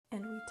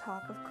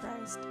talk of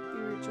Christ,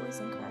 we rejoice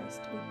in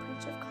Christ, we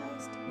preach of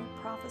Christ, we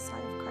prophesy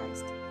of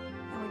Christ,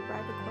 and we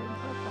write according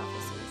to our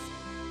prophecies,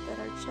 that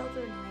our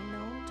children may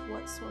know to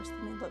what source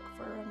they may look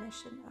for a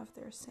remission of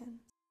their sins.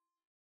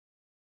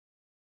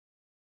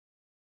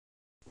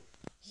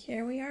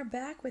 Here we are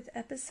back with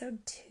episode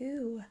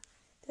 2.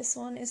 This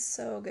one is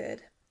so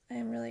good. I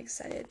am really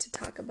excited to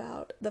talk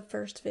about the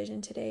first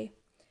vision today.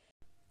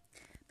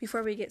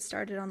 Before we get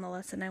started on the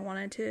lesson, I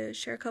wanted to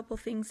share a couple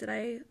things that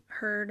I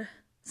heard,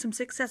 some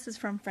successes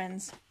from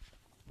friends.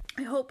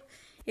 I hope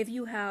if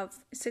you have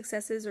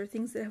successes or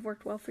things that have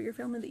worked well for your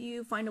family that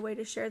you find a way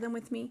to share them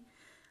with me.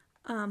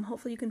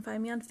 Hopefully you can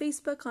find me on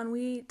Facebook on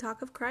We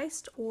Talk of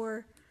Christ,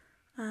 or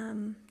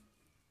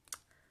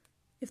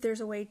if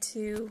there's a way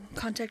to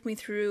contact me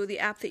through the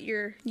app that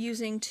you're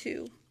using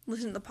to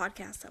listen to the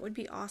podcast, that would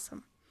be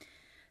awesome.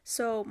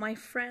 So my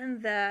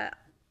friend that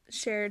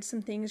shared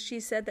some things,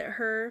 she said that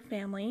her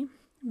family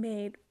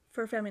made,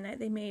 for family night,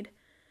 they made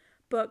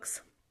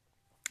books,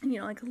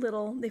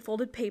 they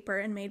folded paper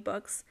and made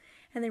books,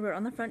 and they wrote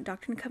on the front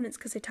Doctrine and Covenants,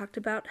 because they talked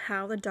about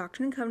how the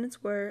Doctrine and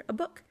Covenants were a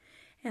book,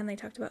 and they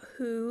talked about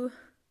who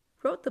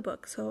wrote the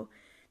book. So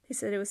they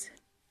said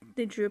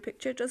they drew a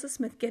picture of Joseph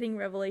Smith getting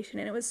revelation,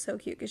 and it was so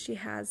cute because she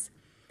has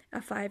a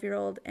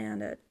 5-year-old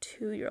and a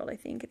 2-year-old, I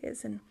think it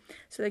is, and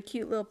so the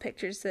cute little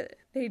pictures that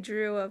they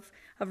drew of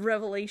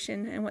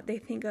revelation and what they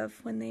think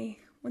of when they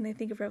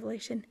think of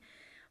revelation.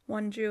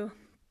 One drew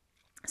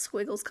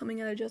squiggles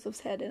coming out of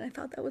Joseph's head, and I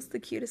thought that was the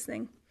cutest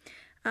thing.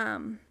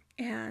 And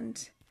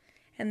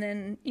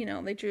then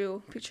they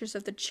drew pictures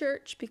of the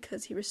church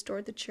because he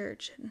restored the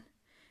church, and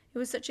it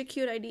was such a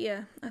cute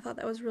idea. I thought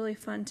that was really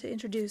fun to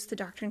introduce the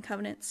Doctrine and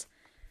Covenants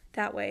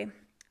that way.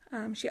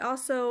 She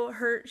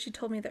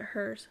told me that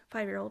her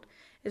 5-year-old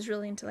is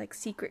really into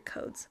secret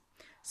codes.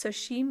 So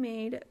she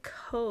made a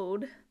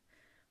code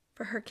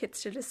for her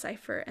kids to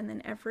decipher, and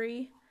then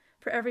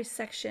for every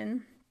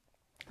section.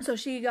 So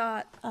she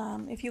got,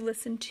 if you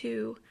listen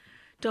to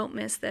Don't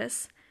Miss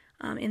This,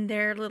 in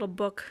their little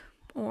book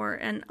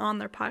and on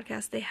their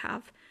podcast, they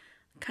have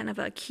kind of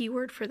a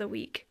keyword for the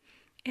week.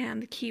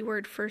 And the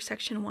keyword for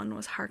section 1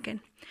 was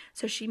hearken.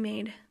 So she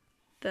made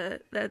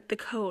the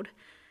code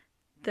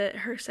that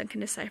her son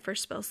can decipher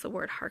spells the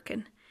word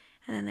hearken,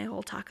 and then they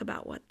all talk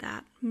about what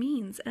that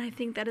means. And I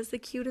think that is the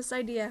cutest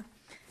idea.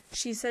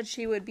 She said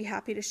she would be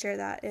happy to share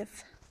that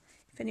if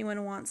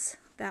anyone wants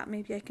that.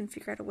 Maybe I can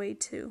figure out a way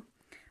to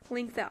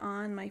link that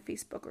on my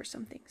Facebook or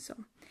something.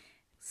 So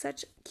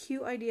such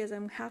cute ideas.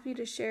 I'm happy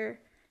to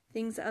share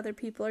things that other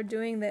people are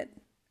doing that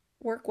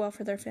work well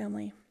for their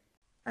family.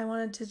 I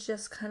wanted to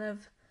just kind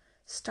of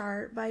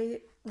start by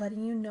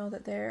letting you know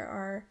that there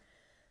are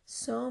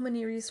so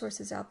many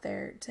resources out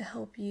there to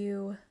help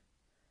you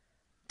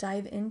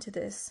dive into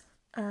this.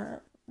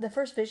 The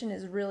first vision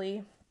is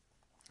really,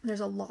 there's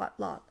a lot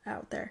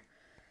out there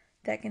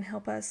that can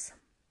help us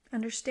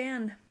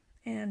understand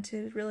and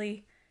to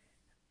really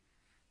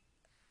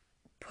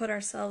put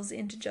ourselves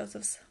into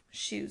Joseph's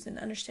shoes and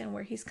understand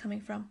where he's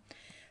coming from.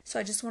 So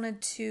I just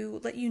wanted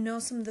to let you know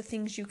some of the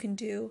things you can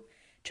do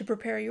to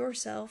prepare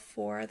yourself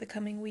for the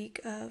coming week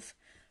of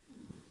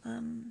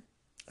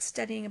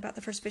studying about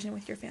the first vision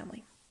with your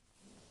family.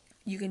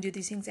 You can do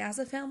these things as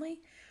a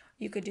family.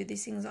 You could do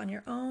these things on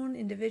your own,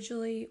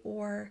 individually,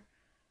 or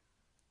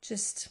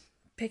just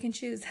pick and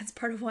choose. That's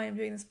part of why I'm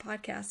doing this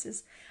podcast,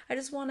 is I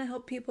just want to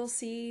help people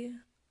see,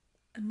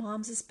 and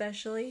moms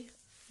especially,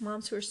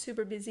 moms who are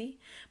super busy,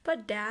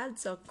 but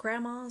dads, so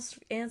grandmas,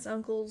 aunts,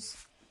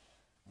 uncles,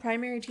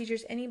 primary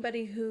teachers,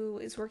 anybody who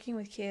is working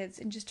with kids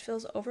and just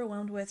feels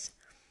overwhelmed with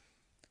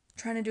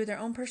trying to do their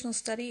own personal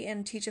study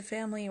and teach a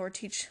family or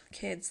teach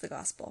kids the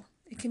gospel.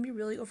 It can be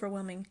really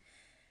overwhelming.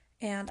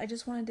 And I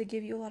just wanted to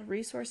give you a lot of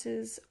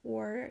resources,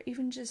 or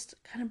even just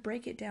kind of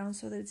break it down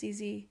so that it's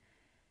easy.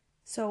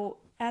 So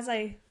as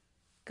I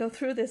go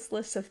through this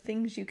list of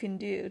things you can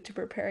do to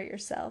prepare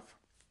yourself,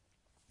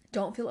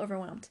 don't feel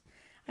overwhelmed.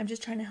 I'm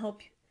just trying to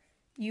help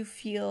you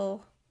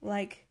feel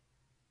like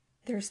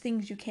there's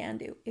things you can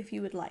do if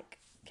you would like.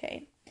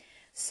 Okay.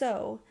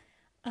 So,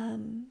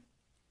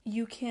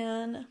 you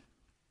can,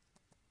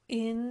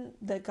 in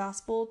the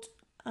gospel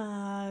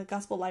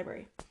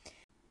library,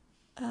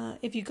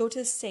 if you go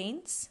to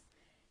Saints,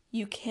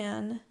 you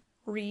can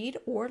read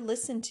or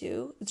listen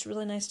to, it's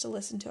really nice to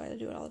listen to, I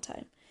do it all the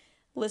time,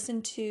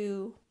 listen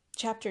to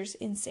chapters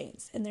in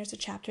Saints. And there's a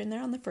chapter in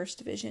there on the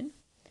first vision,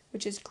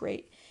 which is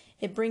great.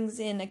 It brings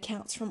in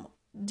accounts from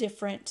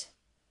different,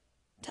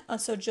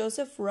 so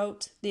Joseph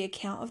wrote the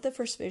account of the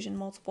first vision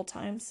multiple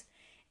times.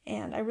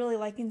 And I really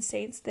like in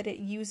Saints that it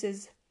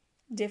uses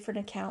different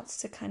accounts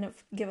to kind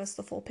of give us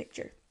the full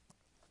picture.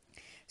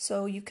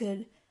 So you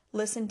could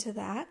listen to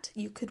that.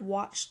 You could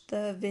watch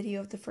the video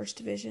of the first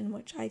vision,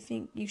 which I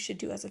think you should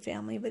do as a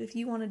family. But if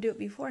you want to do it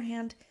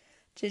beforehand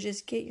to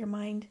just get your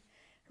mind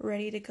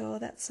ready to go,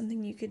 that's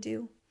something you could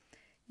do.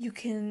 You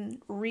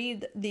can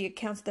read the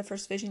accounts of the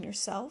first vision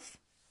yourself.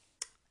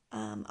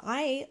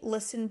 I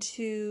listened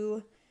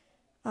to,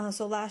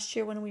 so last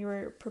year when we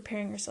were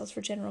preparing ourselves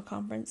for General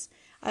Conference,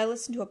 I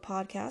listened to a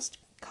podcast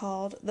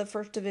called The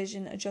First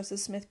Division, a Joseph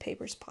Smith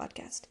Papers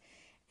podcast.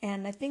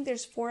 And I think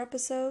there's 4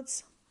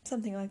 episodes,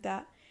 something like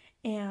that.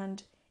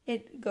 And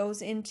it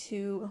goes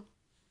into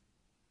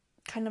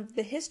kind of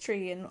the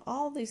history and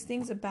all these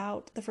things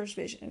about the First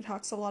Vision. It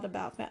talks a lot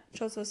about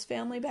Joseph's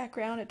family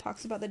background. It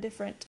talks about the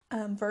different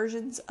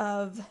versions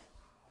of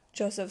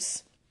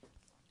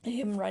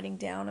him writing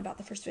down about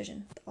the First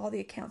Vision, all the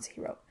accounts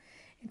he wrote.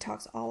 It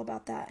talks all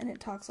about that, and it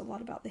talks a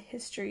lot about the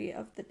history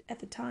of at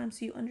the time,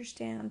 so you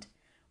understand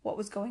what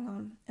was going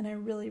on. And I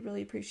really,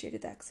 really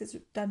appreciated that because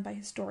it's done by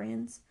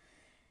historians.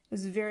 It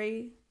was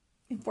very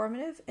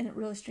informative, and it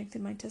really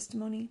strengthened my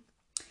testimony.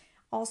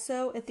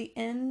 Also, at the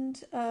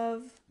end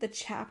of the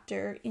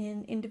chapter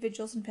in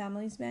Individuals and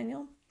Families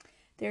Manual,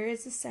 there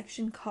is a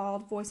section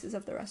called Voices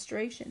of the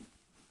Restoration.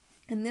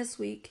 And this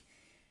week,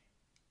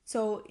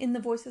 so in the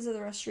Voices of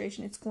the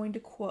Restoration, it's going to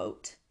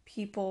quote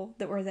people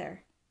that were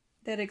there,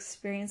 that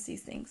experienced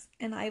these things.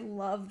 And I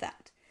love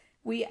that.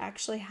 We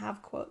actually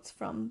have quotes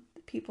from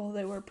the people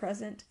that were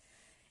present,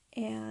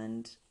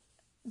 and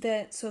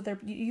so they're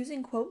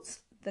using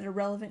quotes that are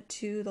relevant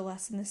to the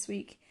lesson this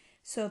week.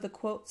 So the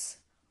quotes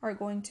are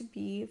going to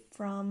be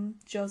from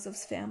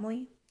Joseph's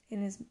family,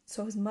 and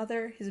his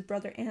mother, his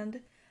brother, and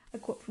a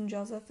quote from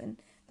Joseph, and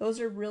those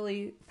are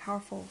really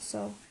powerful.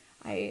 So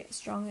I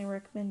strongly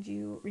recommend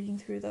you reading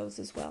through those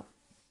as well.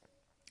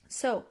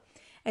 So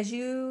as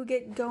you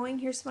get going,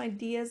 here's some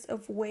ideas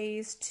of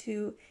ways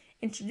to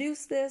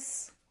introduce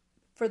this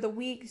for the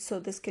week. So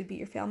this could be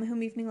your family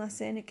home evening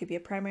lesson, it could be a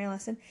primary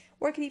lesson,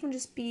 or it could even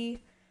just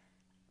be,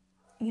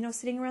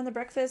 sitting around the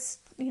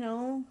breakfast,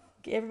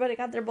 everybody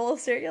got their bowl of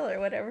cereal or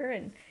whatever,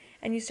 and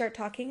you start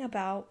talking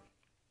about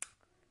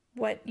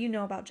what you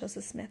know about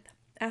Joseph Smith.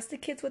 Ask the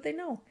kids what they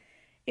know.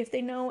 If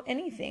they know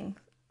anything,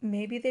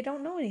 maybe they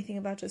don't know anything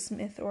about Joseph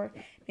Smith, or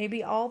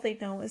maybe all they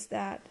know is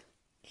that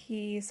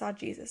he saw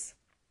Jesus,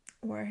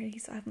 or he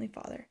saw Heavenly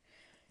Father.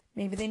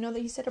 Maybe they know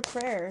that he said a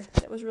prayer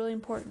that was really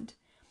important.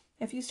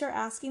 If you start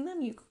asking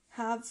them, you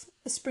have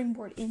a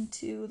springboard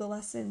into the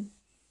lesson,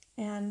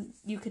 and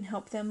you can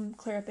help them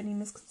clear up any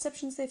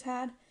misconceptions they've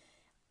had,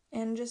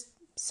 and just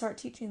start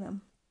teaching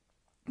them.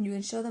 You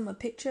can show them a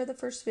picture of the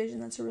First Vision.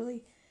 That's a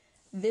really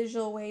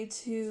visual way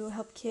to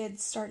help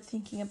kids start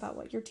thinking about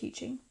what you're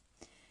teaching.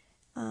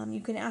 You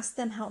can ask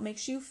them how it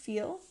makes you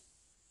feel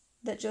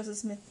that Joseph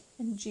Smith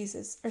and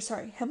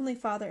Heavenly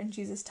Father and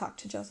Jesus talked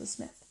to Joseph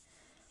Smith.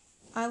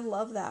 I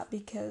love that,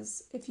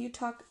 because if you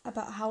talk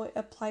about how it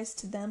applies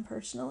to them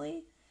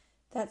personally,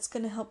 that's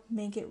going to help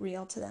make it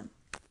real to them.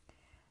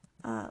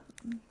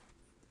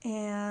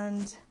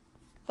 And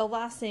the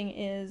last thing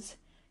is,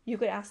 you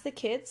could ask the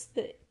kids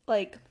that,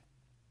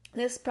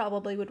 this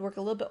probably would work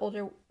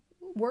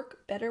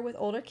better with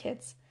older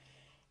kids,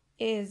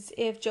 is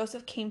if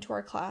Joseph came to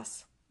our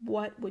class,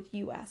 what would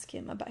you ask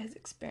him about his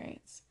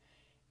experience?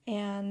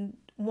 And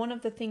one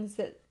of the things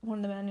that one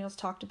of the manuals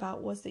talked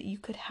about was that you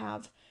could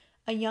have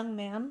a young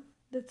man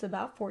that's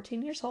about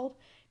 14 years old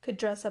could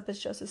dress up as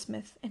Joseph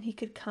Smith, and he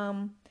could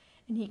come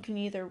and he can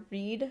either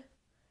read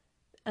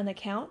an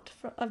account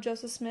of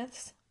Joseph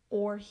Smith's,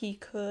 or he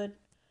could,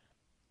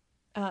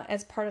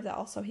 as part of that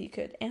also, he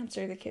could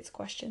answer the kids'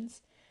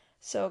 questions.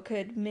 So it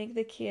could make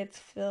the kids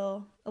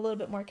feel a little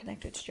bit more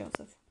connected to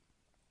Joseph,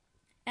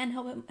 and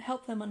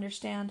help them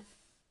understand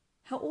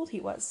how old he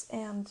was.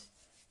 And,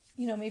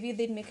 maybe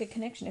they'd make a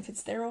connection. If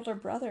it's their older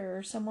brother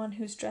or someone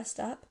who's dressed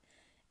up,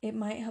 it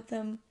might help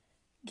them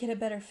get a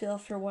better feel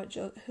for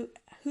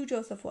who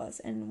Joseph was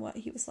and what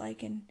he was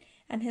like,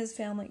 and his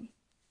family,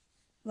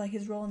 like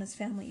his role in his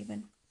family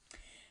even.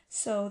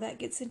 So that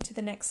gets into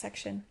the next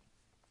section.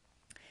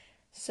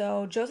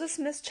 So Joseph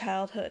Smith's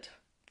childhood.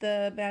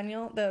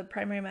 The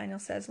primary manual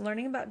says,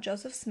 learning about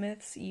Joseph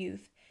Smith's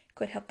youth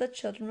could help the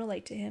children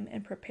relate to him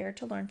and prepare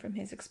to learn from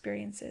his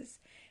experiences.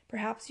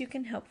 Perhaps you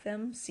can help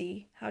them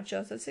see how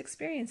Joseph's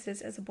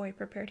experiences as a boy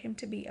prepared him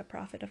to be a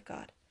prophet of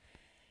God.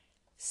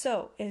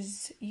 So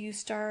as you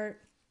start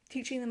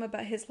teaching them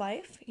about his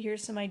life,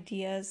 here's some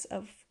ideas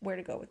of where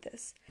to go with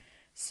this.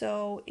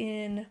 So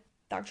in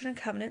Doctrine and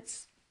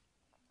Covenants,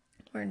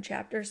 we're in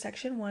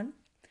section 1.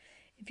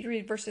 If you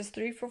read verses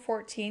 3 through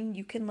 14,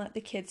 you can let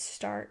the kids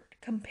start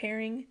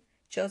comparing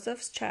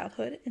Joseph's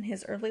childhood and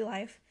his early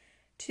life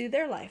to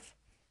their life.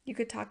 You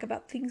could talk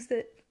about things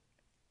that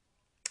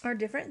are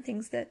different,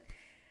 things that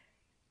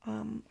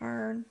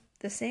are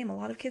the same. A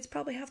lot of kids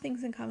probably have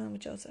things in common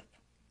with Joseph.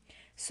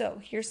 So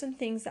here's some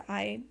things that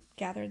I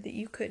gathered that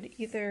you could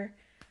either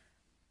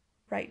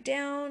write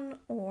down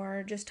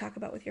or just talk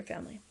about with your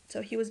family.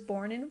 So he was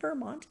born in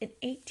Vermont in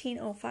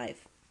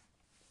 1805.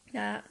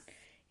 That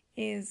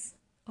is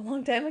a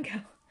long time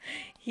ago.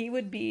 He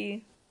would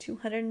be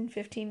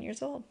 215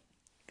 years old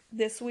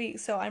this week.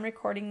 So I'm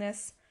recording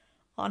this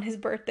on his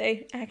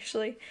birthday,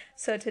 actually.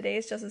 So today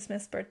is Joseph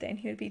Smith's birthday, and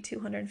he would be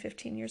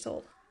 215 years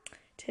old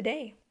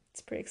today.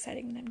 It's pretty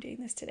exciting that I'm doing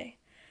this today.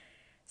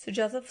 So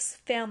Joseph's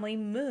family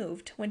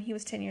moved when he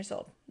was 10 years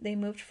old. They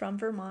moved from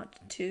Vermont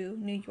to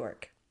New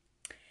York.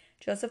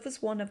 Joseph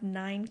was one of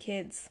 9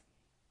 kids.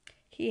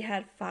 He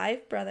had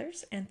 5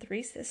 brothers and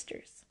 3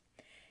 sisters.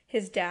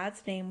 His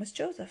dad's name was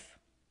Joseph.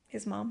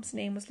 His mom's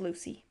name was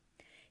Lucy.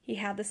 He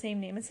had the same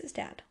name as his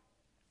dad.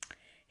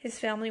 His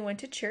family went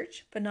to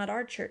church, but not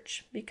our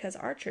church, because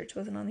our church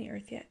wasn't on the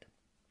earth yet.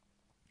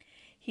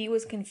 He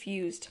was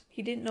confused.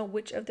 He didn't know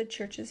which of the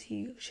churches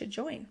he should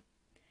join.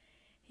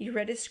 He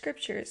read his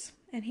scriptures,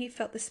 and he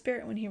felt the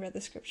Spirit when he read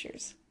the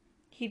scriptures.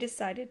 He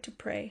decided to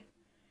pray.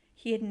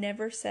 He had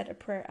never said a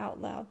prayer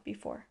out loud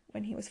before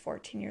when he was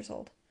 14 years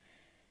old.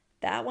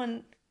 That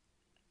one,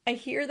 I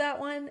hear that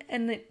one,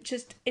 and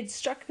it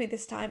struck me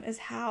this time as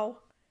how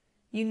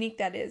unique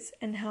that is,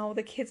 and how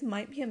the kids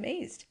might be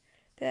amazed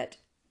that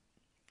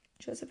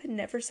Joseph had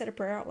never said a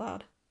prayer out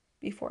loud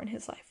before in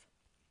his life,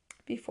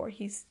 before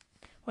he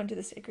went to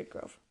the sacred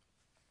grove.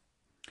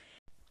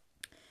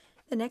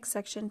 The next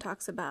section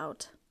talks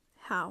about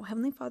how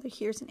Heavenly Father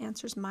hears and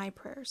answers my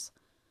prayers.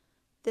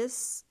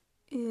 This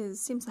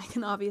seems like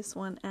an obvious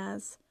one,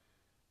 as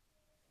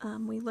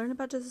we learn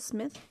about Joseph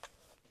Smith.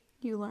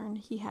 You learn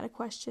he had a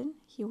question,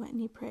 he went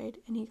and he prayed,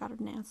 and he got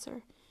an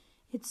answer.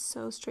 It's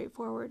so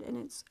straightforward, and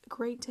it's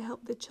great to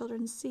help the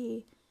children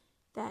see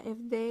that if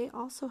they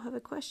also have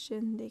a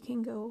question, they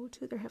can go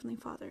to their Heavenly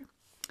Father.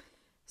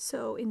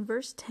 So in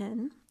verse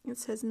 10, it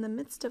says, "In the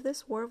midst of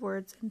this war of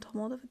words and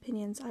tumult of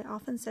opinions, I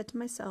often said to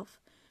myself,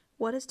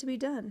 what is to be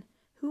done?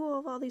 Who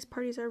of all these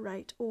parties are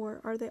right,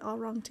 or are they all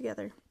wrong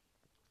together?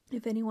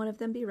 If any one of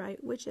them be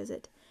right, which is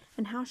it?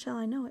 And how shall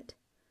I know it?"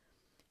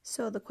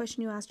 So the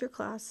question you asked your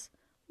class,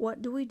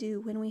 what do we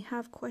do when we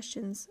have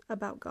questions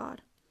about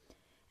God?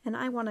 And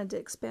I wanted to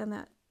expand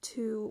that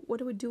to, what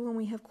do we do when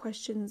we have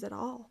questions at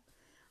all?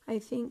 I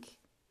think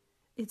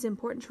it's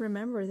important to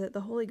remember that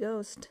the Holy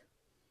Ghost,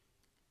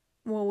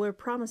 we're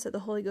promised that the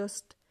Holy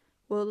Ghost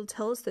will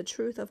tell us the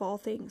truth of all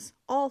things.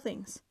 All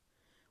things.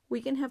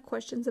 We can have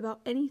questions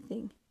about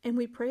anything, and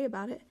we pray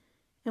about it,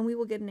 and we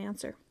will get an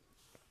answer.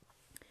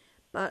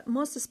 But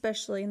most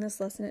especially in this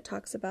lesson, it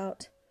talks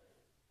about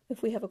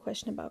if we have a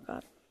question about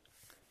God,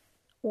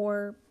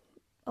 or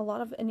a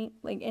lot of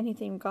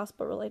anything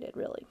gospel related,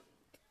 really.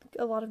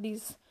 A lot of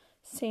these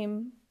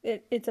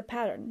it's a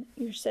pattern.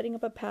 You're setting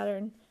up a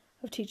pattern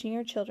of teaching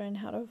your children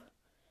how to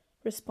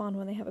respond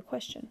when they have a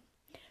question.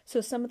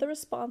 So some of the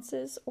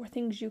responses or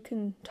things you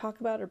can talk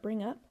about or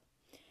bring up,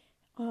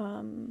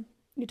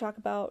 you talk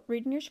about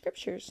reading your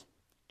scriptures.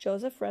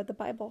 Joseph read the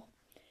Bible.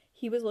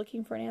 He was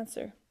looking for an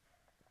answer.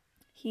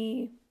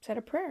 He said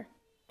a prayer.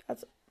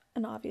 That's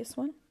an obvious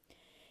one.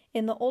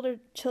 In the older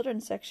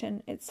children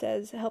section, it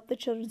says, help the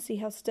children see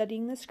how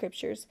studying the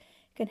scriptures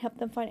can help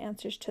them find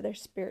answers to their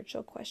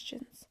spiritual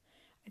questions.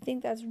 I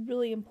think that's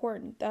really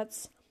important.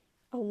 That's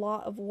a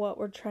lot of what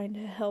we're trying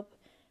to help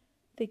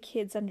the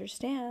kids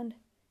understand,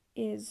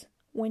 is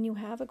when you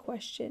have a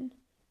question,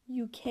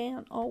 you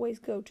can't always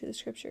go to the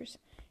scriptures.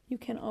 You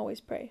can always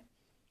pray.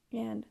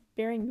 And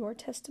bearing your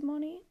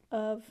testimony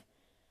of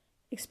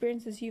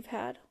experiences you've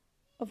had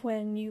of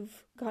when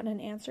you've gotten an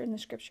answer in the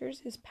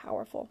scriptures is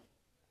powerful.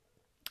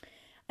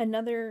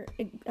 Another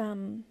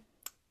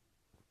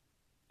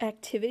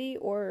activity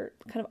or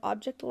kind of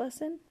object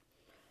lesson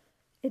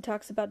it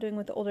talks about doing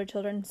with the older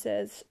children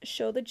says,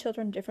 show the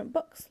children different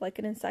books, like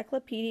an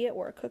encyclopedia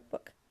or a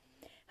cookbook.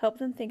 Help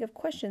them think of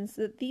questions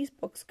that these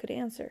books could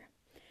answer.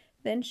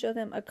 Then show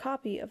them a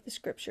copy of the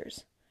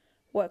scriptures.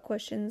 What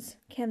questions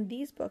can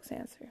these books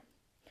answer?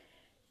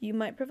 You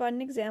might provide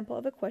an example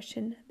of a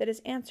question that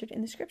is answered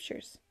in the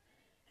scriptures.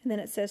 And then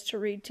it says to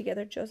read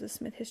together Joseph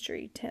Smith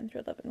History 10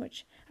 through 11,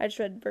 which I just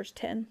read verse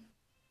 10.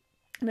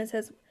 And it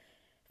says,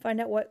 find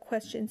out what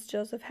questions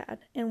Joseph had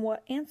and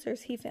what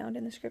answers he found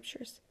in the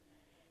scriptures.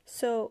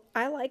 So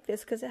I like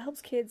this because it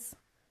helps kids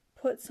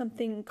put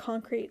something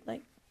concrete.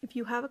 Like if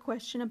you have a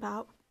question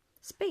about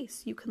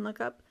space, you can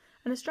look up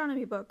an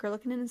astronomy book or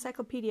look in an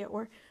encyclopedia,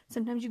 or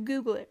sometimes you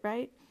Google it,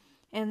 right?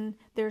 And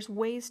there's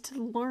ways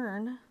to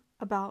learn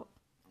about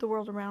the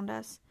world around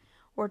us,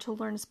 or to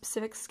learn a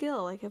specific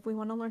skill. Like if we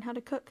want to learn how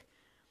to cook,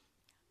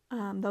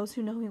 those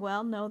who know me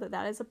well know that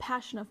that is a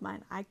passion of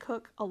mine. I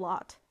cook a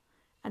lot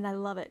and I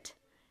love it.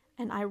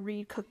 And I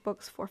read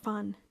cookbooks for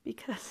fun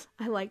because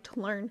I like to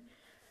learn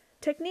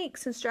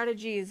techniques and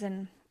strategies.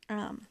 And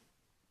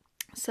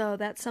so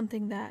that's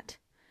something that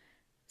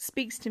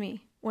speaks to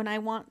me. When I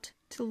want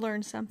to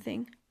learn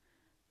something,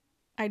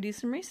 I do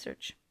some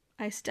research.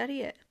 I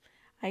study it.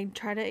 I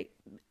try to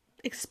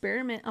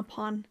experiment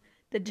upon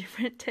the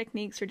different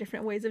techniques or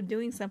different ways of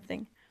doing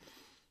something.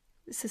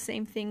 It's the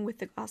same thing with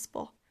the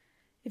gospel.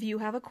 If you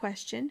have a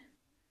question,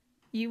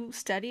 you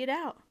study it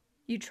out.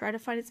 You try to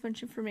find as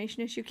much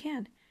information as you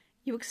can.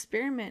 You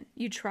experiment.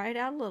 You try it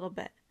out a little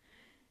bit.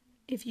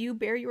 If you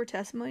bear your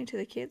testimony to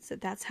the kids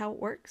that that's how it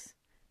works,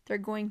 they're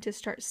going to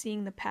start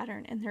seeing the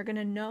pattern, and they're going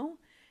to know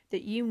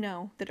that you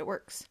know that it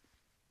works.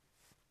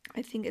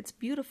 I think it's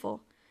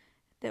beautiful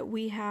that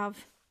we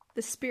have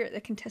the Spirit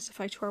that can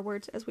testify to our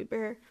words as we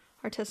bear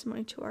our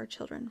testimony to our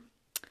children.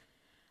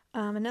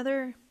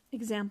 Another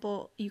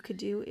example you could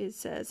do is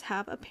says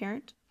have a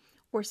parent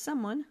or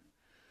someone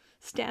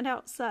stand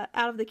out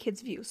of the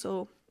kid's view.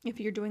 So if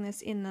you're doing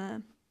this in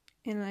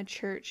a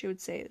church, you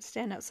would say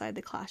stand outside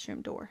the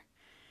classroom door.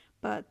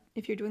 But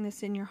if you're doing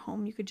this in your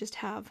home, you could just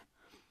have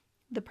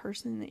the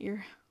person that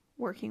you're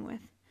working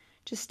with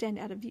just stand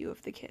out of view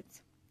of the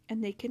kids,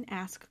 and they can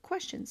ask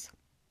questions.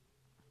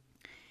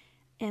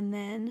 And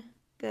then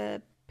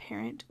the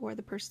parent or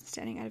the person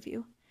standing out of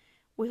view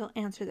will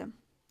answer them.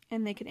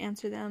 And they can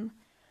answer them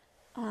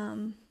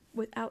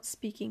without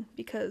speaking,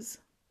 because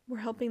we're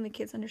helping the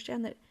kids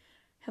understand that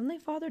Heavenly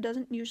Father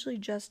doesn't usually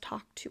just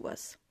talk to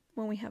us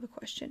when we have a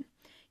question.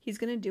 He's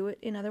going to do it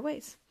in other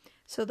ways.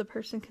 So the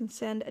person can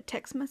send a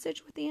text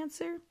message with the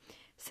answer,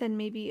 send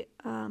maybe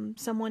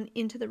someone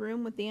into the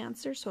room with the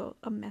answer, so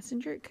a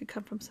messenger. It could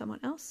come from someone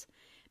else.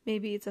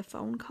 Maybe it's a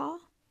phone call,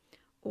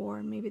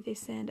 or maybe they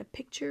send a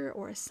picture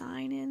or a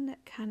sign in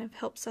that kind of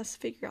helps us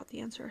figure out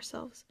the answer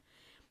ourselves.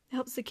 It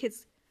helps the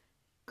kids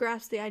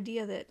grasp the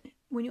idea that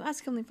when you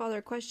ask Heavenly Father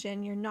a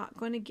question, you're not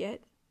going to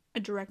get a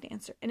direct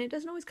answer. And it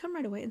doesn't always come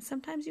right away. And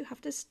sometimes you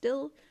have to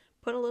still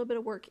put a little bit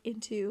of work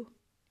into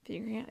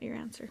figuring out your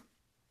answer.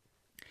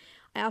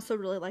 I also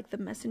really like the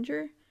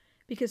messenger,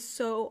 because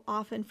so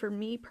often for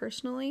me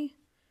personally,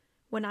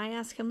 when I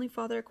ask Heavenly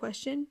Father a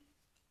question,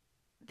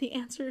 the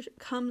answer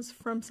comes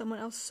from someone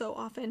else so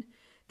often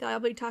that I'll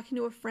be talking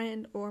to a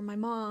friend or my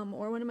mom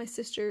or one of my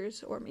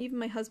sisters or even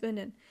my husband,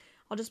 and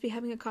I'll just be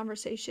having a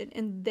conversation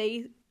and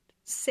they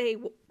say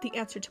the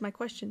answer to my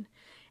question.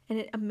 And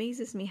it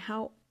amazes me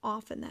how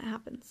often that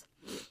happens.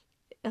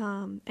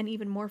 And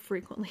even more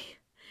frequently,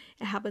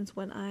 it happens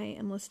when I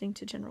am listening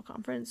to General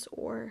Conference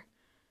or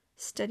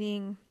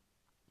studying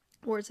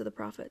Words of the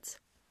Prophets.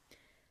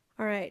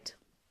 All right.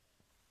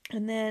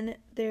 And then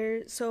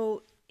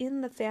so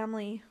in the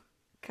family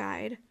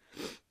guide,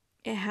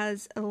 it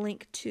has a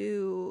link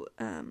to,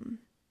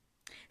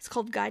 it's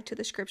called Guide to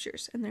the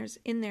Scriptures. And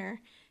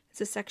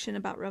it's a section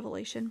about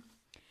Revelation.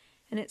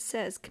 And it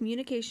says,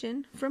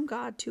 communication from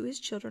God to his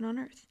children on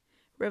earth.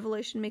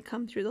 Revelation may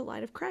come through the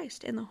light of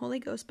Christ and the Holy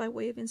Ghost by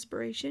way of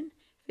inspiration,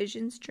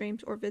 visions,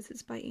 dreams, or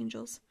visits by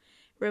angels.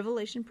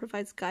 Revelation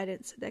provides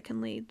guidance that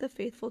can lead the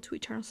faithful to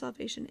eternal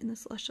salvation in the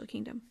celestial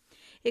kingdom.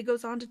 It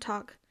goes on to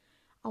talk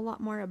a lot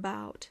more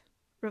about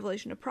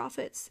revelation of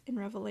prophets and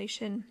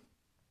Revelation,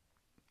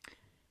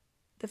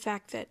 the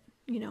fact that,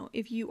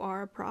 if you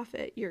are a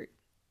prophet,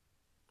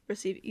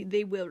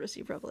 they will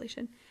receive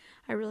revelation.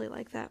 I really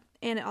like that.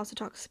 And it also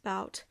talks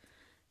about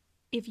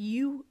if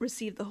you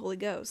receive the Holy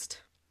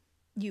Ghost,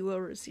 you will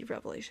receive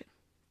revelation,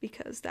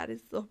 because that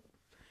is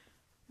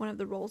one of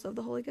the roles of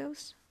the Holy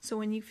Ghost. So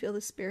when you feel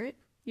the Spirit,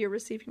 you're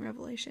receiving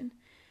revelation.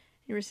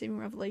 You're receiving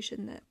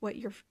revelation that what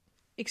you're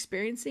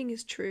experiencing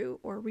is true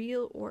or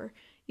real or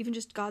even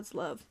just God's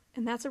love.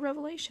 And that's a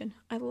revelation.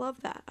 I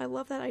love that. I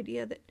love that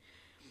idea that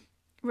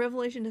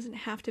revelation doesn't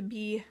have to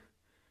be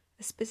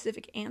a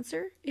specific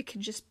answer. It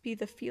could just be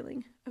the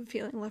feeling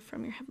left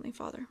from your Heavenly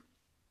Father.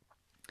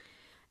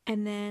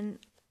 And then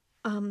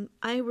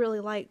I really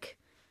like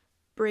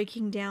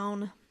breaking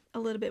down a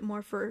little bit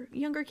more for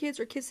younger kids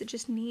or kids that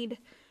just need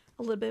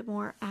a little bit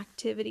more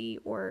activity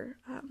or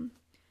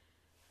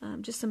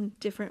just some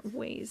different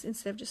ways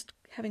instead of just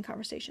having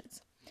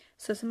conversations.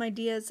 So some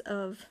ideas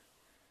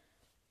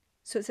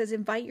so it says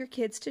invite your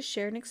kids to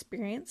share an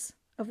experience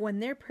of when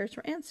their prayers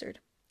were answered.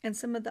 And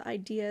some of the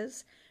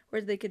ideas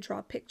where they could draw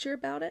a picture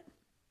about it.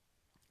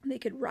 They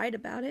could write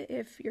about it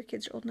if your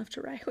kids are old enough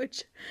to write,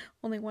 which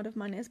only one of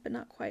mine is, but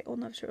not quite old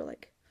enough to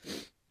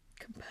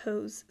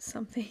compose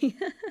something.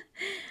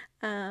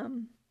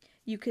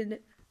 You could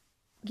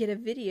get a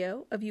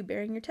video of you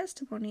bearing your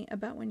testimony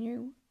about when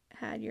you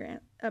had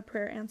a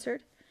prayer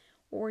answered,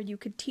 or you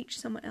could teach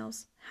someone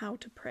else how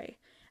to pray.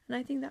 And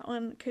I think that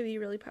one could be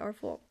really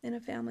powerful in a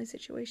family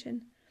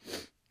situation.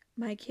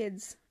 My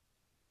kids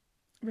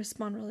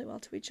respond really well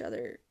to each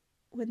other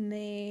when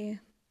they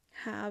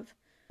have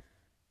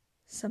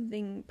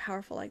something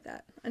powerful like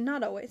that. And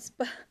not always,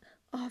 but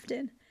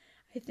often.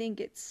 I think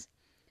it's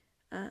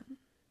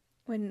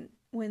when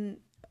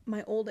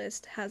my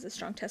oldest has a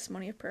strong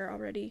testimony of prayer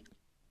already.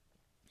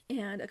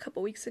 And a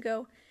couple weeks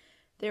ago,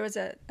 there was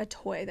a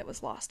toy that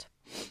was lost.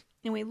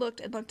 And we looked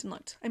and looked and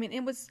looked. I mean,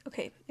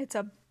 it's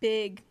a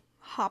big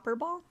hopper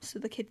ball, so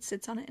the kid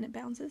sits on it and it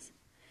bounces.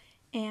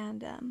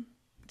 And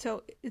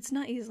so it's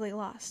not easily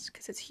lost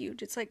because it's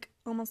huge. It's like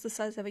almost the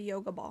size of a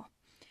yoga ball.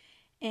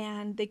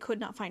 And they could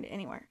not find it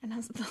anywhere. And I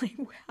was like,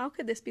 how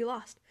could this be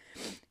lost?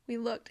 We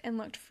looked and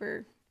looked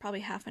for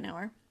probably half an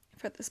hour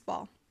for this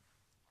ball.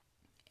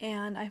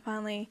 And I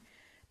finally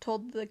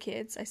told the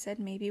kids, I said,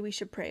 maybe we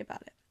should pray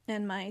about it.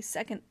 And my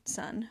second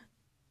son,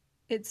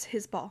 it's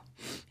his ball.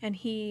 And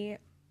he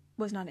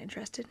was not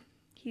interested.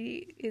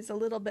 He is a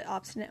little bit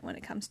obstinate when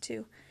it comes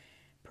to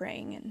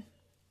praying and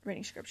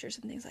reading scriptures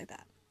and things like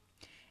that.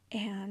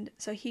 And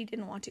so he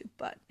didn't want to,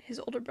 but his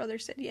older brother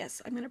said,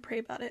 yes, I'm going to pray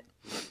about it.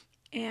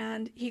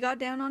 And he got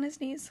down on his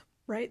knees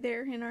right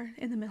there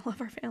in the middle of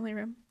our family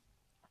room.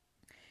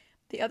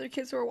 The other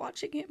kids were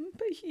watching him,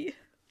 but he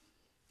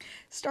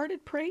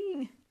started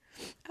praying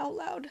out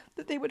loud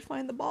that they would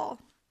find the ball.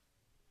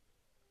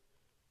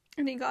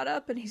 And he got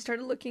up and he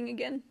started looking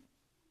again.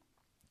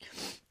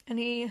 And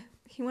he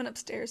went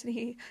upstairs and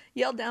he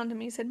yelled down to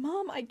me. He said,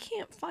 Mom, I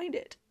can't find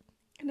it.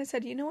 And I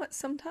said, you know what?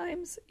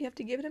 Sometimes you have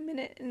to give it a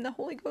minute and the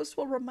Holy Ghost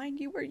will remind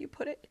you where you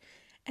put it.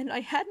 And I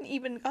hadn't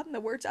even gotten the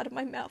words out of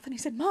my mouth. And he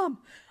said, Mom,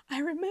 I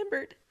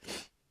remembered.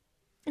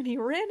 And he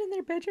ran in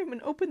their bedroom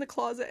and opened the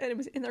closet, and it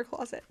was in their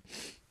closet.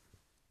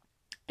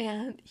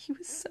 And he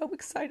was so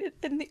excited.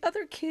 And the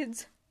other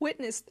kids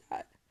witnessed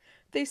that.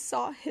 They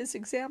saw his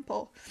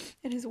example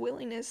and his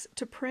willingness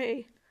to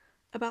pray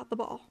about the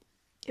ball.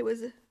 It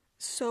was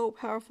so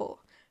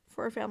powerful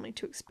for our family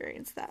to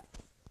experience that.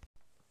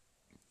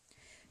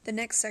 The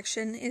next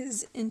section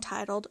is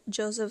entitled,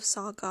 Joseph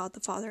Saw God the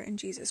Father in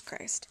Jesus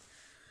Christ.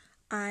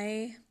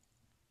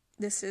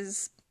 This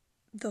is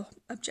the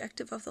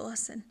objective of the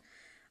lesson.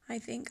 I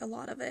think a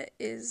lot of it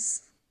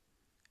is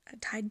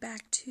tied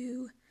back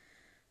to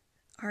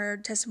our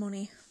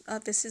testimony.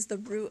 This is the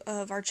root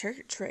of our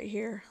church right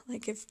here.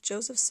 Like, if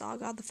Joseph saw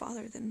God the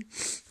Father, then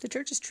the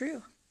church is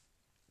true.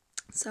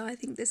 So I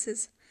think this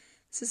is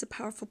a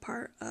powerful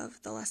part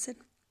of the lesson.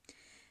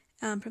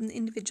 From the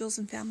Individuals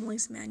and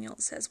Families Manual,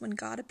 it says, when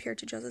God appeared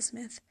to Joseph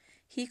Smith,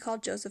 he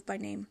called Joseph by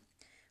name.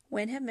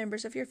 When have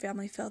members of your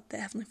family felt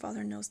that Heavenly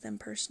Father knows them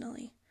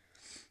personally?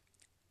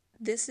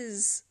 This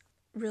is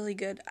really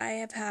good. I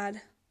have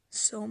had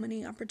so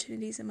many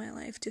opportunities in my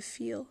life to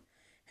feel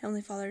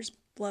Heavenly Father's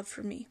love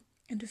for me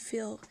and to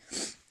feel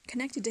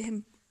connected to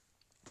Him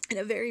in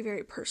a very,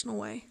 very personal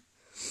way.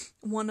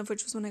 One of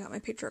which was when I got my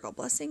patriarchal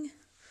blessing.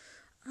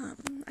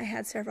 I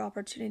had several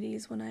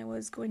opportunities when I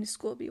was going to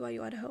school at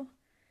BYU, Idaho,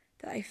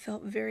 that I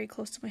felt very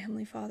close to my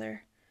Heavenly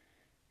Father,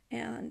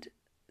 and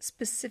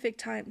specific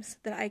times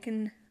that I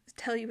can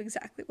tell you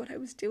exactly what I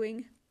was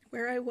doing,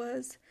 where I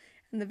was,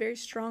 and the very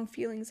strong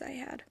feelings I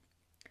had.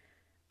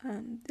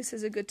 This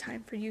is a good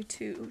time for you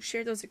to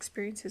share those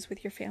experiences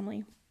with your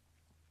family,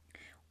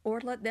 or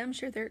let them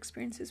share their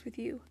experiences with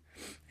you.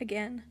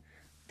 Again,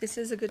 this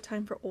is a good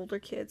time for older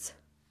kids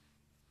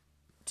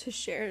to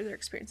share their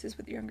experiences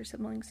with younger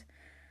siblings.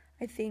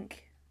 I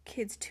think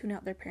kids tune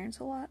out their parents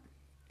a lot,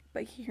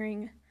 but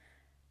hearing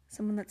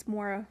someone that's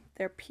more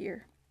their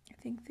peer, I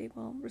think they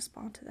will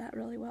respond to that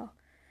really well.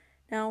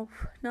 Now,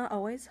 not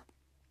always.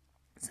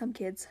 Some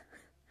kids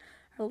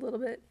are a little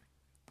bit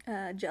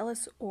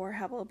jealous or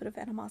have a little bit of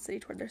animosity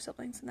toward their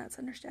siblings, and that's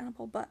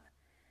understandable. But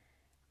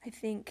I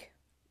think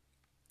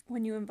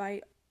when you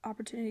invite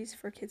opportunities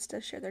for kids to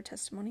share their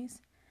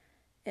testimonies,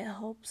 it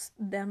helps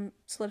them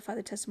solidify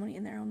the testimony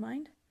in their own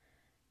mind.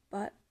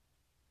 But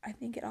I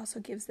think it also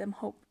gives them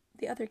hope,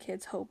 the other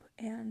kids hope,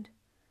 and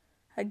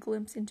a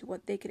glimpse into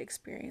what they could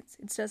experience.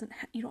 It doesn't.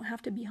 You don't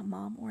have to be a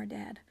mom or a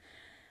dad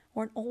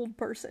or an old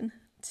person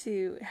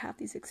to have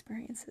these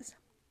experiences.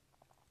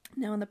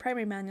 Now, in the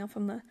primary manual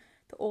from the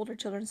older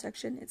children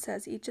section, it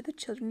says, each of the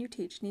children you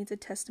teach needs a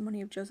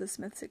testimony of Joseph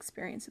Smith's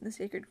experience in the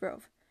Sacred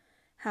Grove.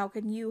 How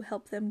can you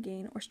help them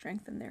gain or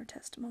strengthen their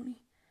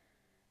testimony?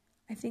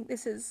 I think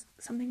this is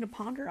something to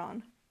ponder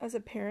on as a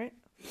parent,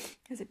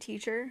 as a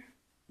teacher.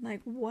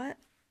 Like,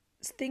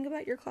 think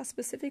about your class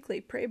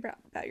specifically. Pray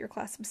about your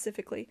class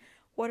specifically.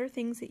 What are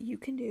things that you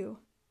can do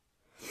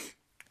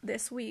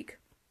this week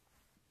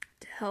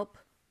to help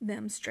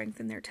them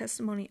strengthen their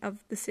testimony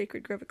of the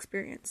Sacred Grove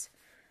experience?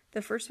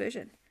 The first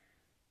vision.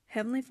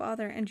 Heavenly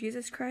Father and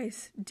Jesus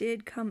Christ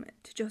did come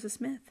to Joseph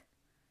Smith.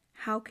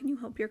 How can you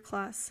help your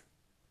class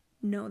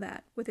know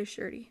that with a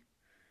surety?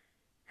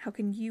 How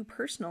can you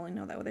personally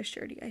know that with a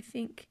surety? I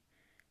think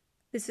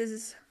this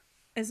is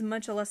as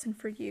much a lesson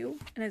for you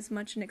and as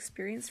much an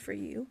experience for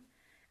you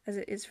as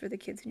it is for the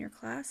kids in your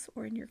class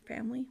or in your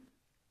family.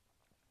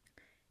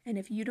 And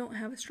if you don't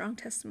have a strong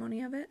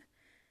testimony of it,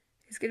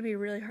 it's going to be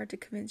really hard to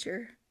convince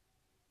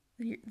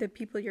the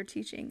people you're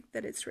teaching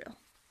that it's real.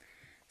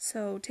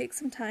 So take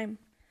some time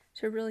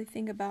to really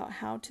think about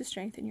how to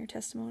strengthen your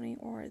testimony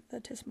or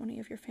the testimony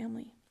of your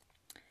family.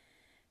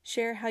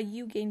 Share how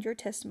you gained your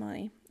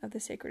testimony of the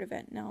sacred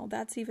event. Now,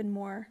 that's even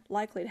more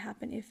likely to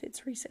happen if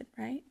it's recent,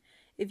 right?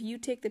 If you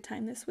take the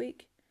time this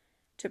week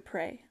to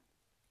pray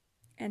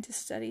and to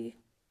study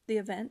the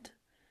event,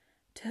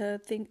 to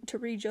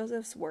read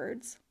Joseph's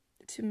words,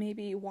 to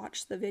maybe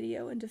watch the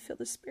video and to feel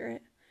the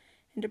Spirit,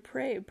 and to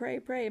pray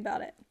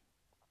about it,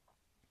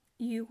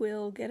 you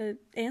will get an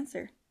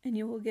answer and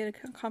you will get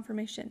a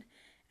confirmation,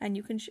 and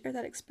you can share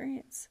that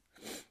experience.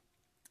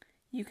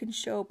 You can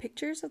show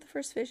pictures of the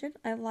first vision.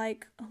 I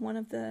like one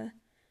of the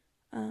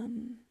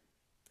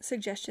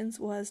suggestions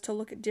was to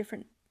look at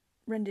different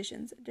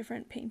renditions,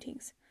 different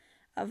paintings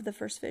of the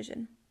first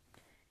vision,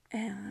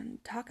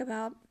 and talk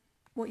about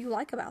what you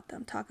like about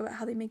them. Talk about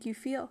how they make you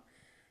feel.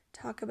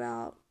 Talk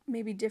about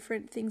maybe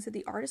different things that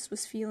the artist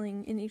was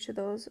feeling in each of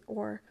those,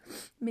 or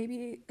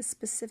maybe a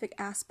specific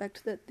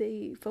aspect that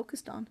they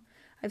focused on.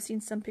 I've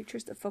seen some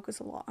pictures that focus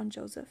a lot on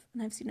Joseph,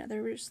 and I've seen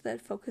others that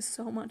focus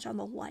so much on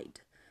the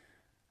light.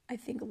 I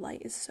think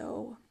light is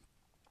so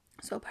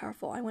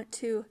powerful. I went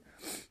to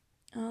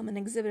an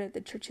exhibit at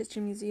the Church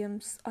History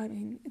Museums. I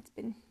mean,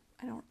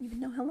 I don't even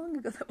know how long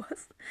ago that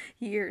was,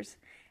 years.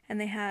 And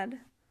they had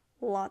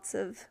lots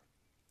of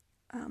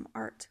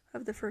art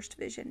of the first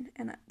vision.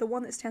 And the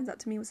one that stands out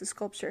to me was a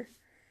sculpture.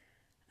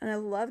 And I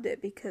loved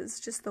it because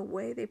just the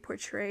way they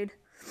portrayed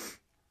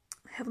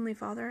Heavenly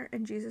Father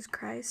and Jesus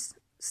Christ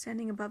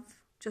standing above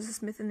Joseph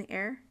Smith in the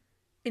air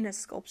in a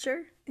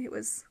sculpture. It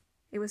was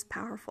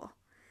powerful,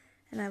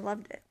 and I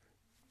loved it.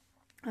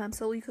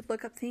 So you could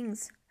look up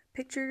things,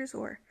 pictures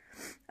or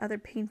other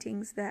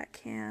paintings that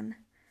can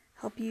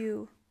help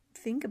you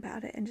think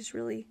about it and just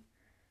really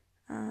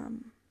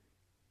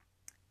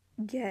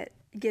get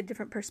a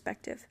different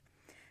perspective.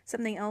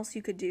 Something else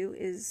you could do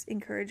is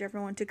encourage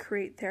everyone to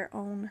create their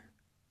own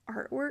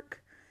artwork.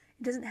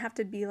 It doesn't have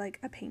to be like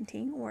a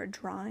painting or a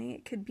drawing.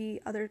 It could be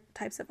other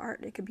types of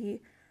art. It could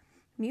be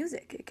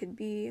music. It could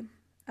be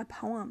a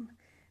poem.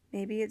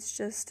 Maybe it's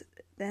just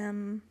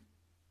them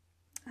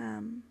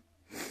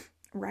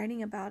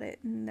writing about it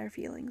and their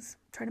feelings,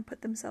 trying to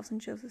put themselves in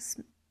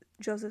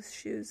Joseph's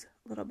shoes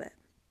a little bit.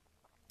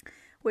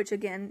 Which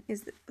again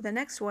is the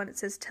next one. It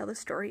says, tell the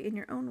story in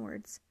your own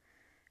words,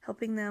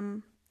 helping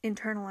them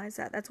internalize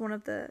that. That's one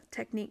of the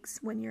techniques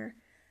when you're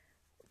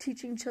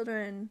teaching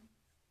children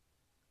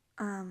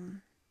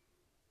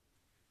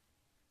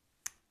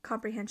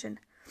comprehension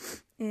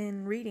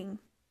in reading,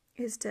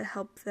 is to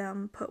help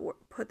them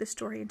put the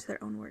story into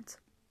their own words.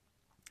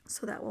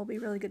 So that will be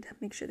really good to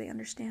make sure they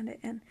understand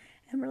it and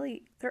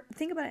really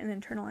think about it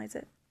and internalize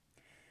it.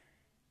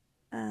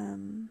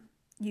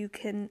 You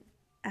can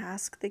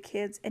ask the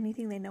kids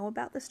anything they know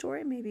about the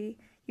story. Maybe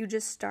you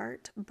just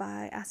start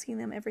by asking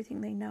them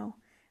everything they know,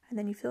 and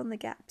then you fill in the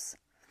gaps.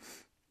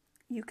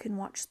 You can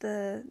watch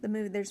the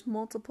movie. There's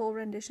multiple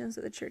renditions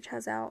that the church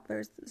has out.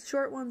 There's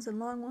short ones and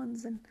long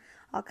ones and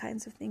all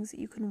kinds of things that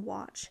you can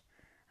watch.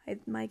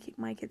 My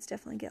kids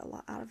definitely get a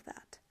lot out of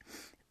that.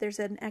 There's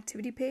an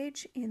activity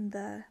page in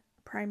the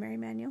primary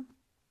manual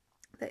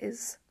that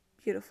is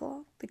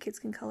beautiful. The kids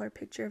can color a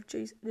picture of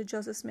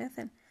Joseph Smith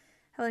and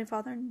Heavenly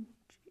Father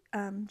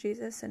and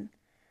Jesus, and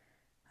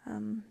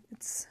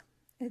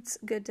it's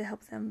good to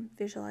help them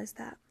visualize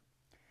that.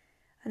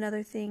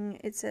 Another thing,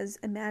 it says,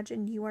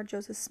 imagine you are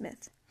Joseph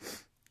Smith.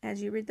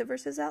 As you read the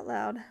verses out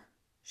loud,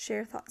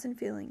 share thoughts and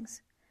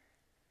feelings.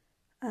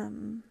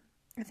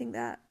 I think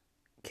that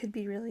could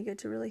be really good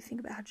to really think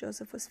about how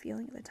Joseph was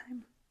feeling at the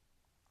time.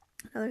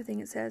 Another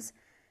thing, it says,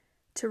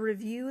 to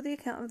review the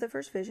account of the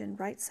first vision,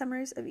 write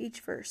summaries of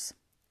each verse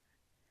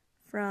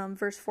from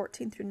verse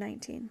 14 through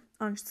 19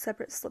 on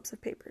separate slips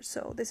of paper.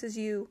 So this is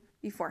you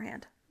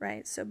beforehand,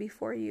 right? So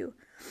before you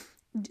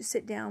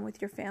sit down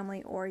with your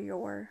family or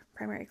your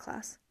primary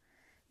class,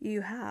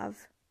 you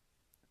have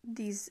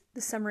the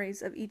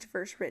summaries of each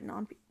verse written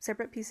on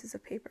separate pieces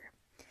of paper.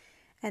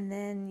 And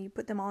then you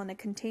put them all in a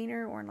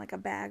container or in like a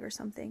bag or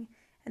something.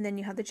 And then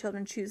you have the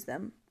children choose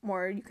them,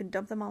 or you can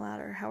dump them all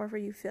out, or however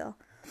you feel.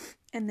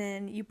 And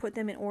then you put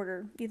them in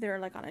order, either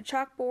like on a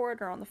chalkboard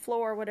or on the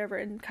floor or whatever,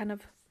 and kind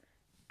of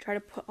try to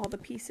put all the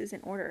pieces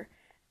in order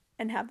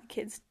and have the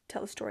kids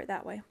tell the story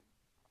that way.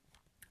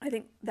 I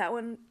think that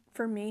one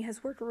for me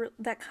has worked,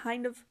 that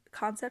kind of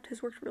concept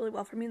has worked really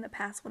well for me in the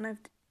past when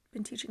I've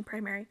been teaching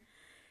primary,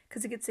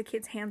 because it gets the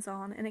kids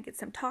hands-on and it gets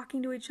them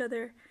talking to each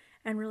other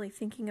and really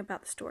thinking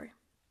about the story.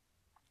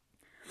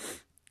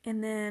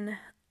 And then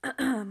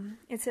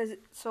it says,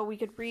 so we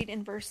could read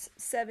in verse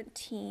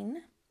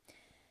 17,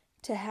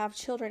 to have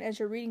children, as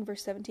you're reading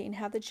verse 17,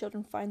 have the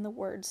children find the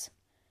words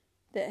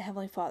that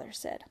Heavenly Father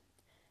said.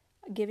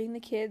 Giving the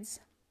kids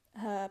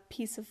a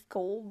piece of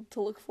gold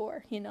to look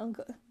for,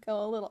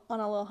 go on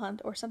a little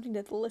hunt or something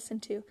to listen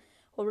to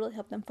will really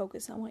help them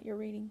focus on what you're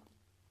reading.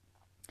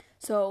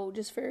 So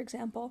just for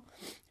example,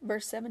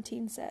 verse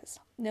 17 says,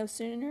 No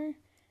sooner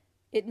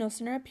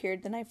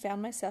appeared than I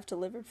found myself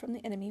delivered from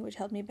the enemy which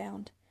held me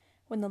bound.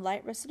 When the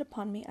light rested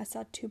upon me, I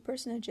saw two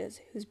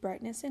personages, whose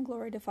brightness and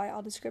glory defy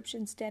all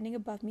description, standing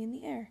above me in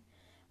the air.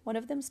 One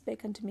of them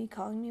spake unto me,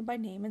 calling me by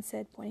name, and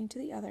said, pointing to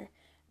the other,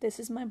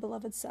 This is my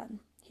beloved Son,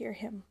 hear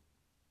him.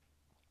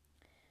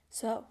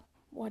 So,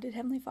 what did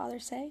Heavenly Father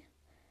say?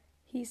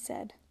 He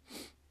said,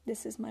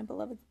 This is my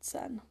beloved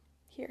Son,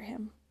 hear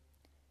him.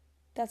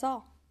 That's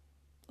all.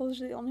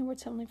 Those are the only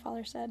words Heavenly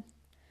Father said.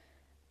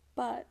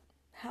 But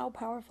how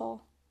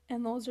powerful,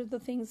 and those are the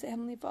things that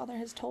Heavenly Father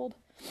has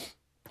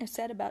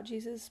said about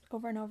Jesus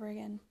over and over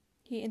again.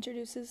 He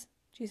introduces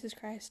Jesus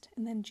Christ,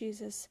 and then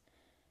Jesus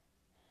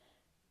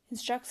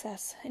instructs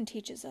us and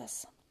teaches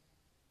us.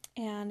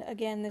 And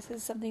again, this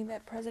is something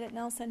that President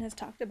Nelson has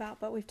talked about,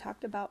 but we've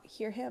talked about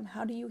hear him.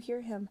 How do you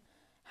hear him?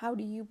 How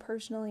do you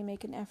personally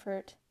make an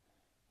effort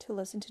to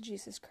listen to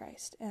Jesus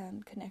Christ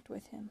and connect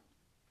with him?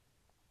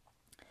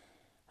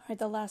 All right,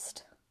 the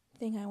last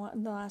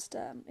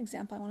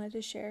example I wanted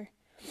to share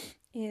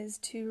is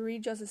to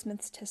read Joseph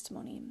Smith's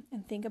testimony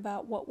and think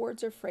about what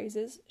words or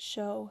phrases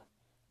show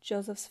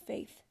Joseph's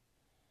faith.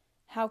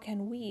 How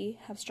can we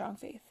have strong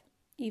faith,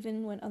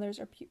 even when others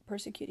are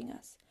persecuting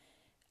us?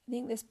 I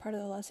think this part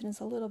of the lesson is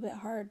a little bit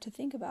hard to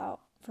think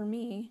about. For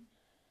me,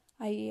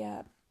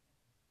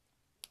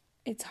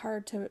 it's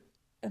hard to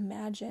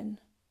imagine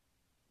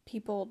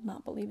people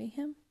not believing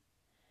him,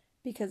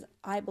 because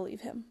I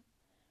believe him.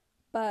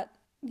 But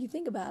you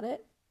think about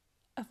it,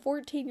 a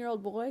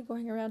 14-year-old boy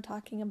going around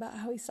talking about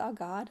how he saw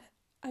God,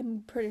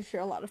 I'm pretty sure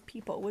a lot of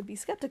people would be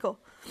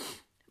skeptical.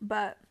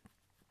 But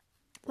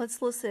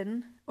let's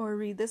listen or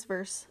read this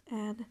verse,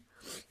 and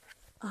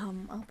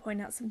I'll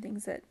point out some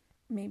things that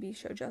maybe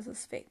show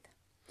Joseph's faith.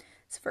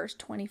 It's verse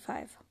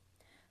 25.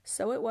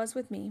 So it was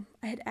with me.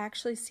 I had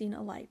actually seen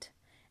a light,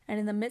 and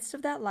in the midst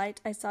of that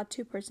light I saw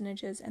two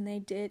personages, and they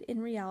did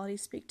in reality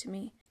speak to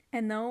me.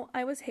 And though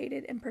I was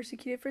hated and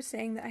persecuted for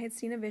saying that I had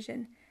seen a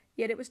vision,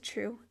 yet it was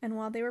true, and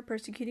while they were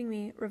persecuting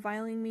me,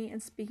 reviling me,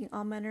 and speaking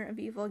all manner of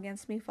evil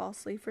against me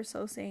falsely for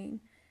so saying,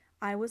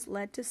 I was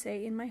led to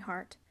say in my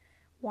heart,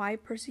 why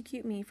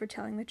persecute me for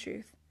telling the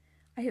truth?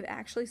 I have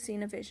actually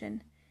seen a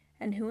vision,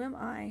 and who am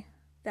I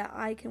that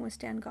I can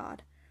withstand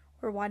God?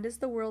 Or why does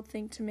the world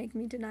think to make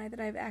me deny that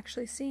I have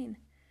actually seen?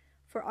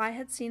 For I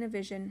had seen a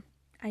vision,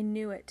 I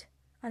knew it,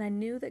 and I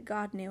knew that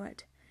God knew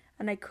it,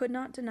 and I could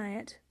not deny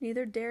it,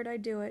 neither dared I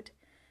do it.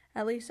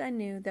 At least I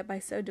knew that by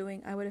so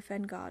doing I would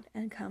offend God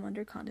and come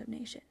under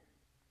condemnation.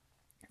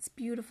 It's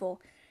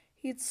beautiful.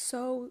 He's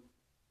so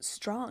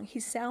strong. He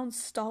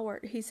sounds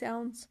stalwart. He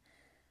sounds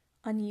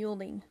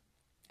unyielding.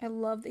 I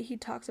love that he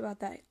talks about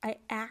that. I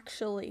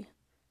actually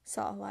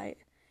saw a light.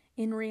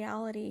 In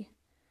reality,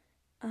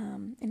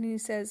 and he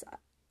says,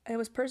 I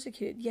was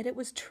persecuted, yet it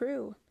was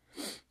true.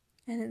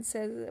 And it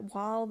says that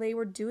while they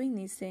were doing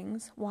these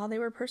things, while they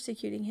were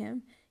persecuting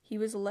him, he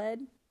was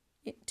led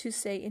to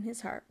say in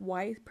his heart,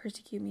 why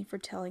persecute me for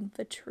telling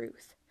the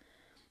truth?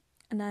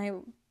 And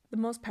the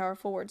most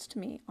powerful words to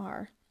me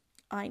are,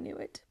 I knew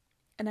it,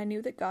 and I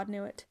knew that God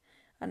knew it,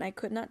 and I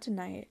could not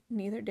deny it,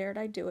 neither dared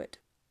I do it.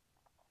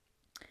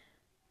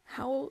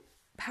 How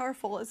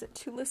powerful is it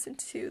to listen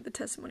to the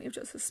testimony of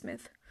Joseph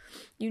Smith?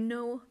 You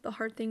know the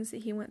hard things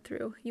that he went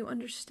through. You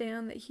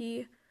understand that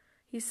he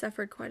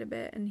suffered quite a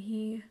bit, and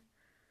he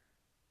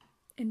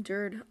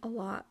endured a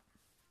lot,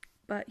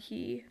 but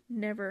he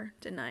never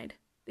denied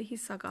that he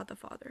saw God the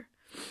Father.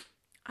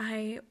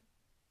 I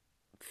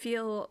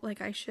feel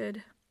like I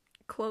should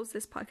close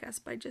this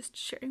podcast by just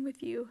sharing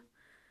with you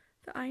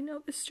that I know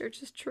this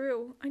church is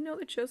true. I know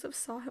that Joseph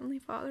saw Heavenly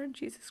Father in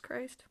Jesus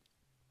Christ.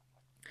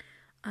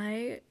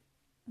 I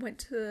went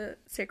to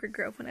Sacred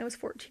Grove when I was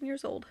 14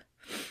 years old,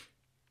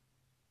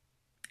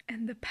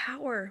 and the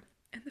power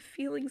and the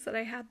feelings that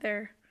I had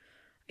there,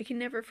 I can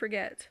never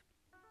forget.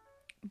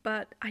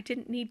 But I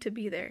didn't need to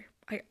be there.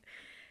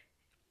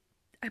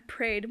 I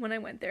prayed when I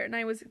went there, and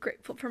I was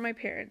grateful for my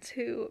parents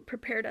who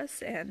prepared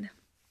us and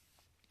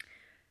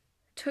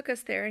took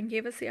us there and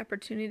gave us the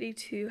opportunity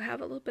to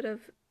have a little bit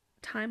of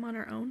time on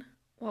our own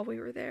while we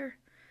were there,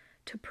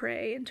 to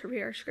pray and to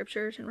read our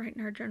scriptures and write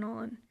in our journal.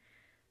 And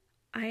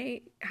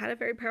I had a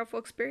very powerful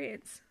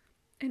experience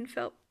and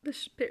felt the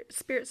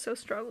Spirit so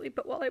strongly.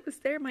 But while I was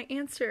there, my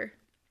answer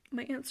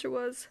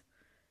was,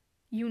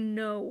 you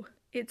know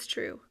it's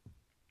true.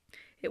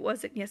 It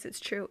wasn't, yes, it's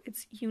true.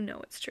 It's, you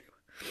know it's true.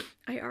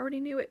 I already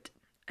knew it.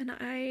 And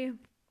I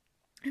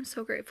am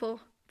so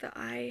grateful that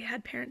I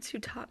had parents who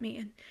taught me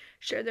and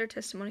shared their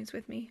testimonies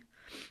with me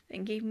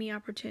and gave me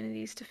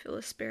opportunities to feel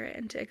the Spirit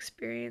and to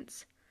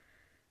experience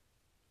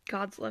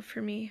God's love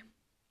for me.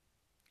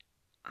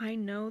 I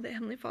know that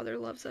Heavenly Father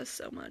loves us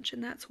so much,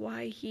 and that's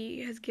why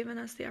He has given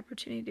us the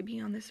opportunity to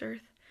be on this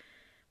earth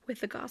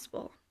with the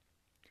gospel.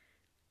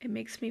 It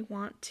makes me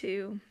want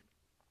to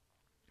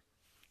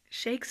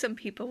shake some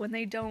people when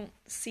they don't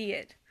see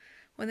it,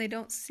 when they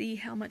don't see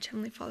how much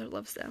Heavenly Father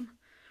loves them,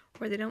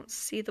 or they don't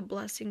see the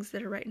blessings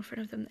that are right in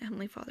front of them that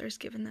Heavenly Father has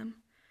given them.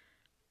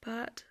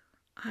 But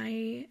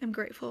I am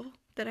grateful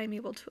that I'm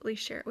able to at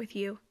least share it with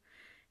you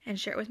and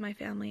share it with my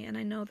family, and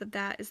I know that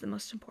that is the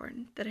most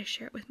important, that I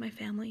share it with my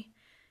family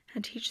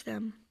and teach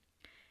them.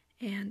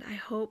 And I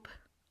hope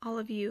all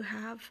of you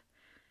have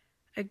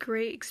a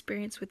great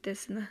experience with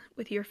this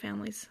with your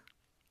families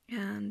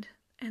and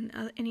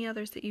any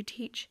others that you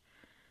teach.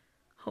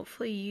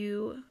 Hopefully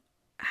you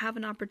have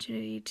an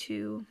opportunity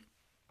to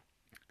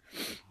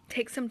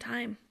take some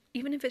time,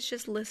 even if it's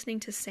just listening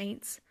to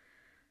saints,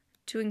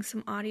 doing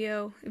some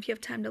audio. If you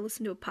have time to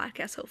listen to a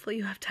podcast, hopefully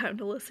you have time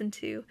to listen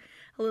to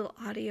a little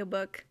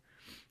audiobook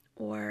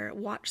or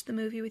watch the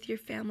movie with your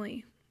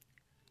family.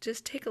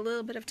 Just take a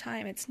little bit of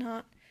time. It's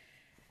not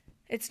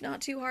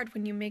too hard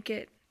when you make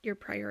it your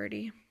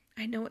priority.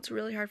 I know it's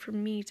really hard for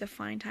me to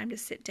find time to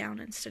sit down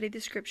and study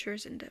the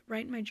scriptures and to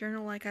write in my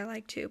journal like I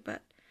like to,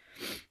 but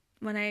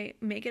when I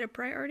make it a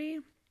priority,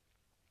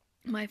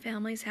 my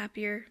family's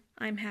happier,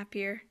 I'm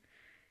happier,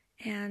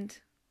 and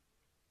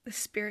the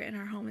Spirit in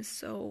our home is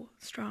so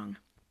strong.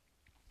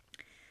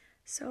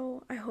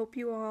 So I hope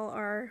you all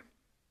are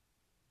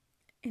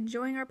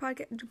enjoying our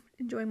podcast,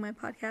 enjoying my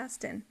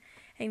podcast,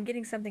 and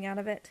getting something out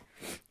of it.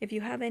 If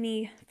you have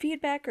any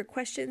feedback or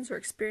questions or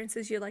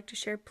experiences you'd like to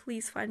share,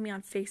 please find me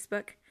on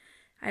Facebook.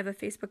 I have a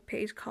Facebook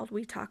page called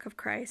We Talk of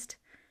Christ,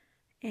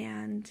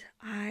 and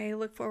I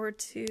look forward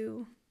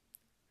to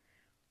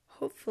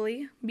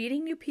hopefully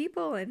meeting new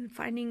people and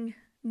finding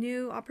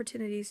new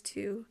opportunities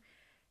to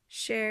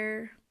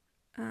share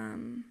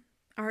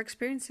our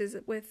experiences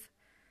with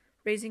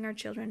raising our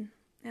children.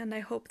 And I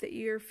hope that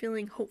you're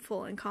feeling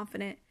hopeful and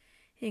confident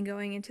in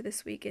going into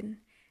this week and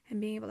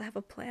being able to have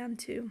a plan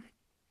to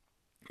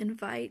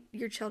invite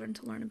your children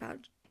to learn about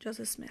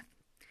Joseph Smith.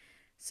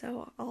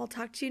 So I'll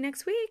talk to you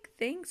next week.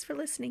 Thanks for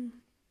listening.